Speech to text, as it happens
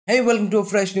Hey, welcome to a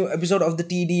fresh new episode of the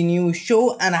TD News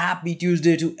Show and happy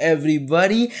Tuesday to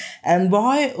everybody. And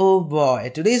boy, oh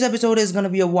boy, today's episode is gonna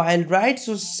be a wild ride,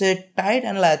 so sit tight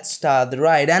and let's start the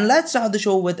ride. And let's start the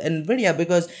show with Nvidia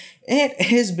because it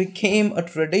has become a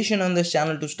tradition on this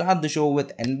channel to start the show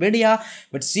with Nvidia.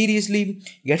 But seriously,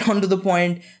 get on to the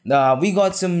point. We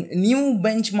got some new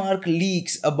benchmark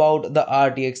leaks about the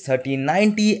RTX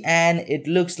 3090 and it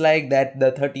looks like that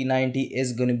the 3090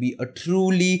 is gonna be a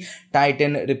truly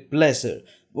Titan replacer.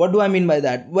 What do I mean by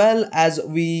that? Well, as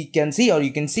we can see, or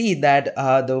you can see that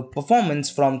the performance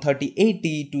from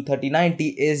 3080 to 3090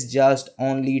 is just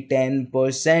only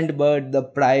 10%, but the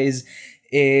price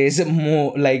is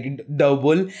more like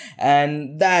double,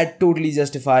 and that totally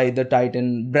justify the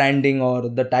Titan branding or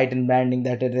the Titan branding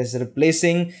that it is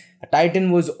replacing.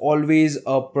 Titan was always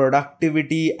a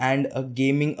productivity and a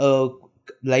gaming,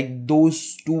 like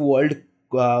those two worlds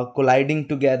colliding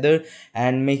together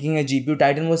and making a GPU.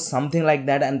 Titan was something like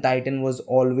that, and Titan was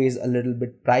always a little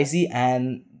bit pricey,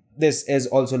 and this is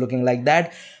also looking like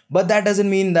that. But that doesn't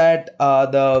mean that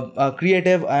the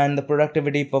creative and the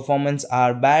productivity performance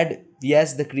are bad.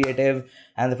 Yes, the creative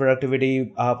and the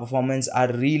productivity performance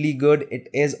are really good. It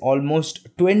is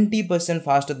almost 20%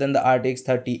 faster than the RTX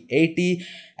 3080,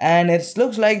 and it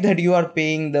looks like that you are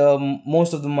paying the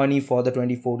most of the money for the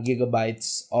 24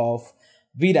 gigabytes of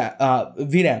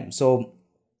VRAM. So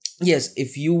yes,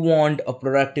 if you want a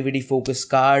productivity focused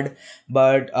card,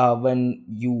 but when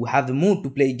you have the mood to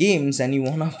play games and you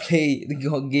want to play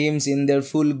the games in their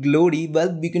full glory,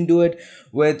 well, we can do it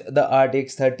with the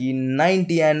RTX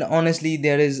 3090. And honestly,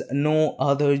 there is no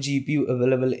other GPU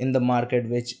available in the market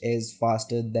which is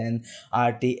faster than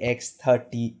RTX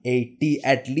 3080,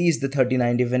 at least the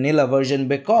 3090 vanilla version,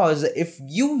 because if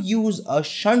you use a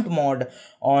shunt mod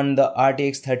on the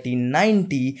RTX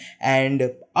 3090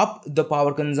 and up the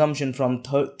power consumption from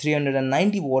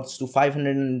 390 watts to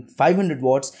 500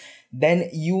 watts, then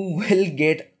you will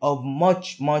get a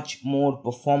much more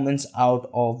performance out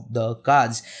of the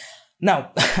cards.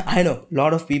 Now, I know a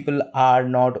lot of people are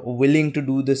not willing to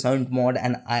do the sound mod,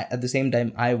 and at the same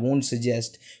time, I won't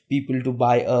suggest people to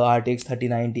buy a RTX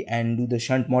 3090 and do the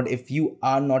shunt mod if you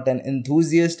are not an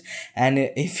enthusiast, and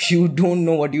if you don't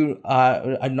know what you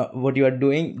are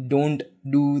doing. Don't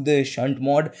do the shunt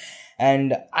mod.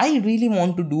 And I really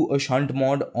want to do a shunt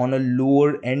mod on a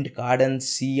lower end card and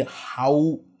see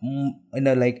how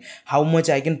like how much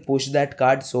I can push that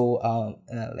card. So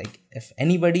like if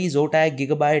anybody, Zotac,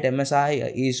 Gigabyte,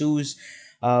 MSI, Asus,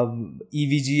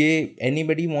 EVGA,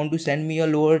 anybody want to send me a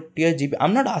lower tier GPU,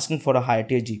 I'm not asking for a higher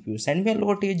tier GPU, send me a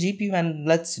lower tier GPU and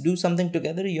let's do something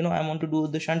together. I want to do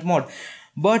the shunt mod.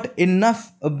 But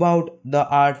enough about the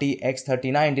RTX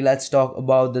 3090. Let's talk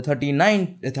about the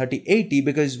 3080,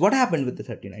 because what happened with the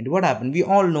 3090? What happened? We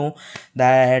all know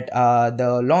that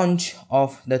the launch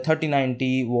of the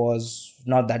 3090 was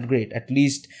not that great, at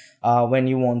least when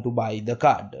you want to buy the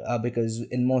card, because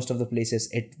in most of the places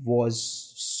it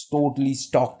was totally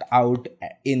stocked out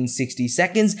in 60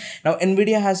 seconds. Now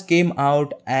Nvidia has came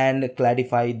out and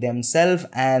clarified themselves,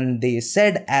 and they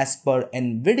said as per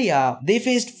Nvidia, they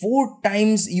faced 4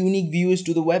 times unique views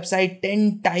to the website,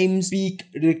 10 times peak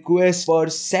requests per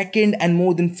second, and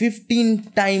more than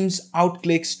 15 times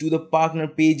outclicks to the partner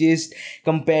pages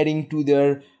comparing to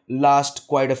their last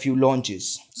quite a few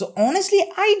launches. So honestly,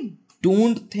 I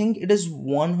don't think it is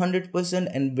 100%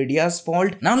 Nvidia's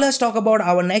fault. Now let's talk about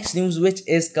our next news, which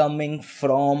is coming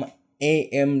from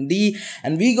AMD,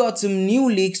 and we got some new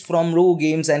leaks from Raw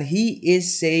Games, and he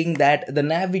is saying that the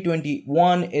Navi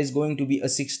 21 is going to be a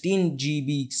 16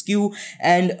 GB SKU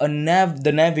and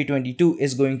the Navi 22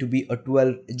 is going to be a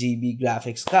 12 GB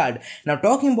graphics card. Now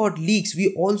talking about leaks,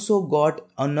 we also got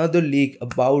another leak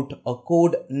about a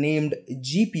code named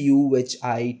GPU, which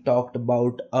I talked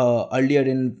about earlier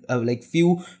in like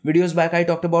few videos back. I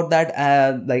talked about that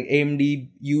like AMD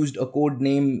used a code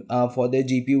name for their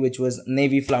GPU, which was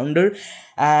Navy Flounder.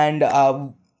 And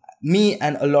me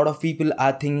and a lot of people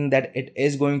are thinking that it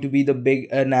is going to be the big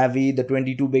Navi, the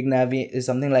 22 big Navi is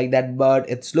something like that, but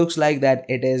it looks like that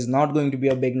it is not going to be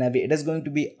a big Navi. It is going to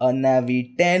be a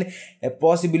Navi 10,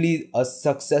 possibly a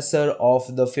successor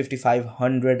of the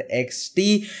 5500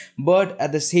 XT. But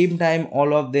at the same time,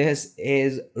 all of this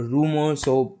is rumor,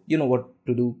 so you know what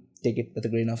to do, take it with a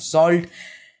grain of salt.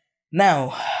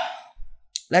 Now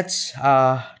let's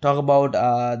talk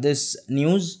about this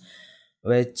news,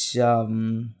 which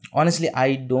honestly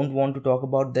I don't want to talk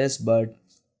about this, but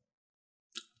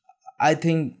I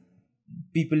think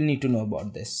people need to know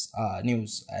about this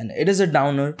news, and it is a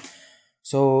downer.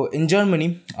 So in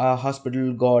Germany, a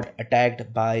hospital got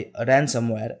attacked by a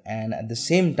ransomware, and at the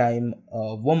same time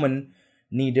a woman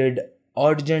needed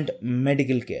urgent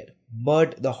medical care,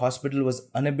 but the hospital was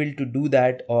unable to do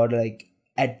that, or like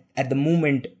at the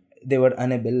moment they were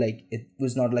unable. Like, it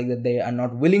was not like that they are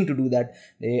not willing to do that,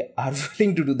 they are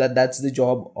willing to do that. That's the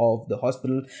job of the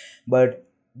hospital, but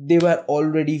they were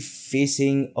already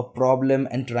facing a problem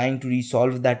and trying to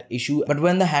resolve that issue. But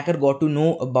when the hacker got to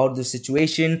know about the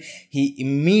situation, he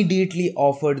immediately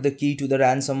offered the key to the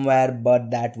ransomware,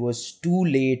 but that was too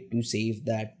late to save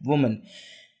that woman.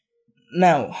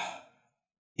 Now,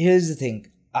 here's the thing.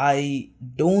 I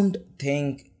don't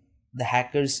think the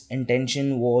hacker's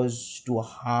intention was to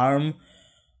harm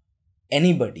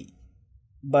anybody,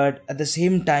 but at the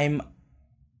same time,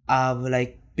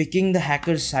 like, picking the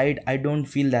hacker's side, I don't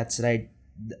feel that's right.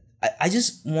 I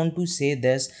just want to say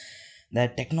this,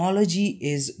 that technology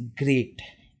is great.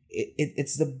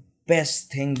 It's the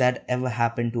best thing that ever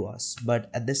happened to us, but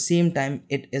at the same time,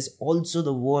 it is also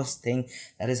the worst thing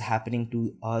that is happening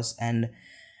to us. And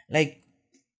like,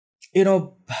 you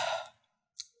know,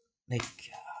 like,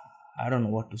 I don't know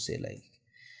what to say. Like,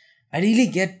 I really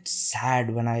get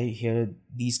sad when I hear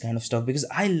these kind of stuff, because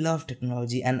I love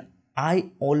technology and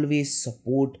I always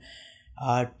support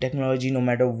technology, no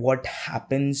matter what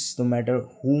happens, no matter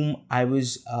whom I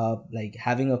was like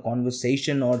having a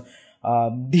conversation or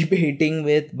debating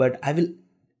with. But I will,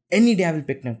 any day I will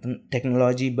pick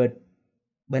technology. But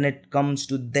when it comes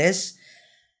to this,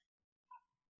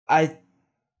 I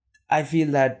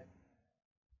feel that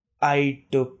I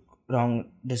took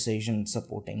wrong decision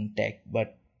supporting tech.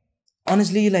 But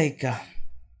honestly, like,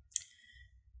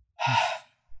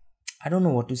 I don't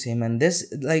know what to say, man.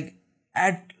 This, like,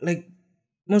 at like,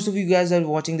 most of you guys are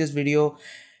watching this video,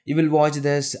 you will watch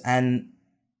this and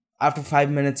after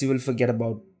 5 minutes you will forget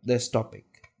about this topic.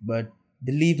 But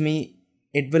believe me,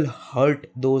 it will hurt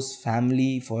those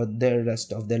family for the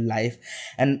rest of their life,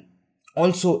 and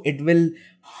also it will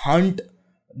haunt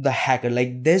the hacker.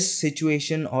 Like, this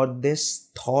situation or this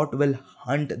thought will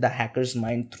haunt the hacker's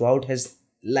mind throughout his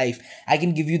life. I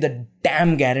can give you the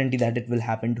damn guarantee that it will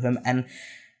happen to him. And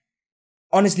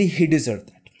honestly, he deserved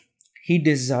that. He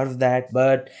deserved that.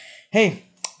 But hey,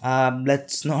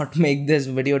 let's not make this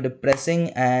video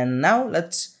depressing. And now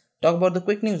let's talk about the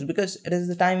quick news, because it is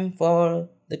the time for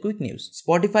the quick news.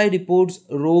 Spotify reports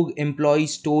rogue employee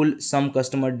stole some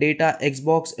customer data.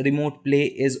 Xbox Remote Play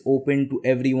is open to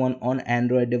everyone on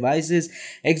Android devices.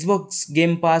 Xbox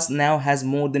Game Pass now has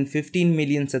more than 15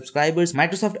 million subscribers.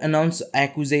 Microsoft announced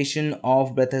acquisition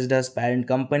of Bethesda's parent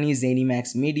company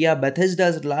ZeniMax Media.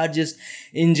 Bethesda's largest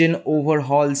engine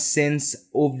overhaul since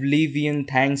Oblivion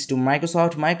thanks to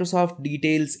Microsoft. Microsoft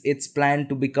details its plan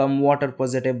to become water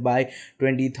positive by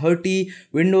 2030.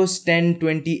 Windows 10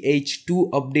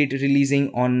 20H2 update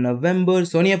releasing on November.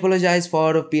 Sony apologized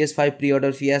for PS5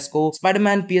 pre-order fiasco.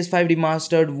 Spider-Man PS5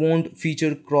 Remastered won't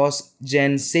feature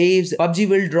cross-gen saves. PUBG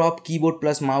will drop keyboard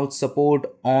plus mouse support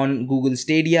on Google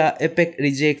Stadia. Epic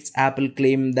rejects Apple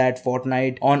claim that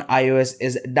Fortnite on iOS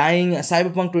is dying.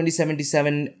 Cyberpunk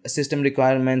 2077 system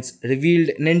requirements revealed.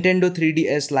 Nintendo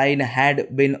 3DS line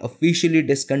had been officially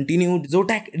discontinued.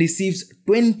 Zotac receives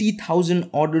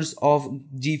 20,000 orders of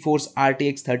GeForce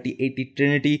RTX 3080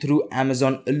 Trinity through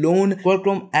Amazon alone.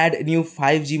 Qualcomm add new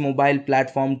 5G mobile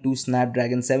platform to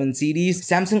Snapdragon 7 series.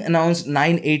 Samsung announced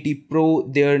 980 Pro,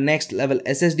 their next level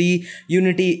SSD.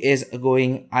 Unity is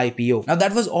going IPO. Now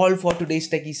that was all for today's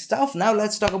techie stuff. Now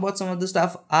let's talk about some of the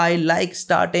stuff I like,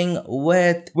 starting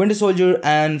with Winter Soldier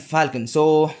and Falcon.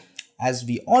 So as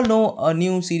we all know, a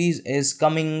new series is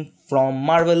coming from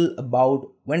Marvel about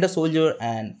Winter Soldier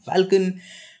and Falcon,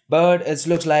 but it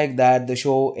looks like that the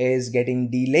show is getting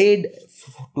delayed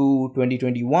to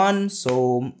 2021.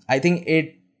 So I think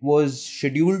it was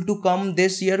scheduled to come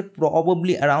this year,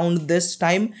 probably around this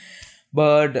time,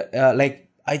 but like,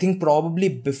 I think probably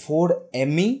before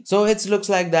Emmy. So it looks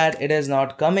like that it is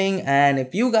not coming. And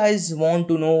if you guys want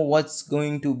to know what's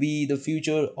going to be the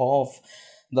future of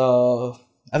the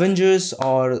Avengers,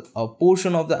 or a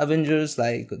portion of the Avengers,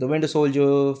 like the Winter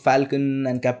Soldier, Falcon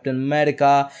and Captain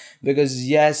America, because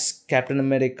yes, Captain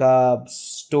America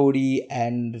story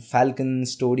and Falcon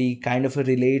story kind of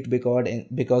relate,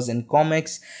 because in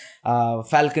comics,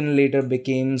 Falcon later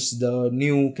becomes the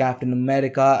new Captain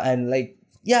America. And like,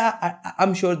 yeah,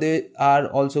 I'm sure they are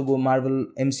also Marvel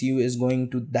MCU is going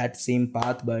to that same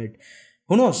path, but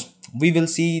who knows? We will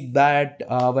see that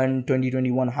when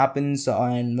 2021 happens,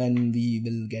 and when we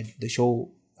will get the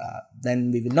show,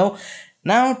 then we will know.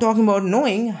 Now, talking about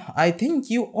knowing, I think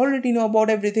you already know about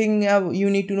everything you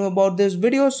need to know about this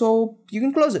video, so you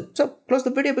can close it. So close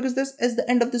the video, because this is the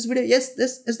end of this video. Yes,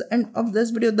 this is the end of this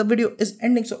video. The video is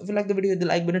ending. So if you like the video, hit the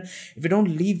like button. If you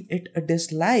don't, leave it a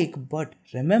dislike. But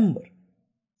remember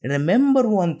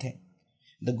one thing.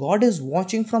 The God is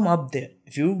watching from up there.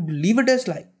 If you leave a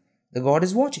dislike, the God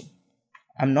is watching.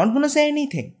 I'm not gonna say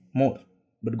anything more,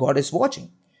 but God is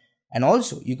watching. And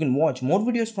also, you can watch more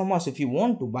videos from us if you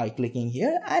want to by clicking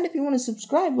here. And if you want to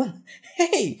subscribe, well,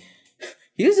 hey,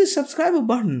 here's the subscriber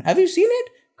button. Have you seen it?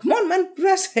 Come on, man,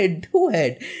 press it, do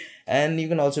it. And you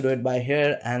can also do it by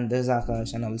here. And this is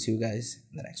Akash, and I will see you guys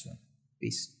in the next one.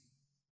 Peace.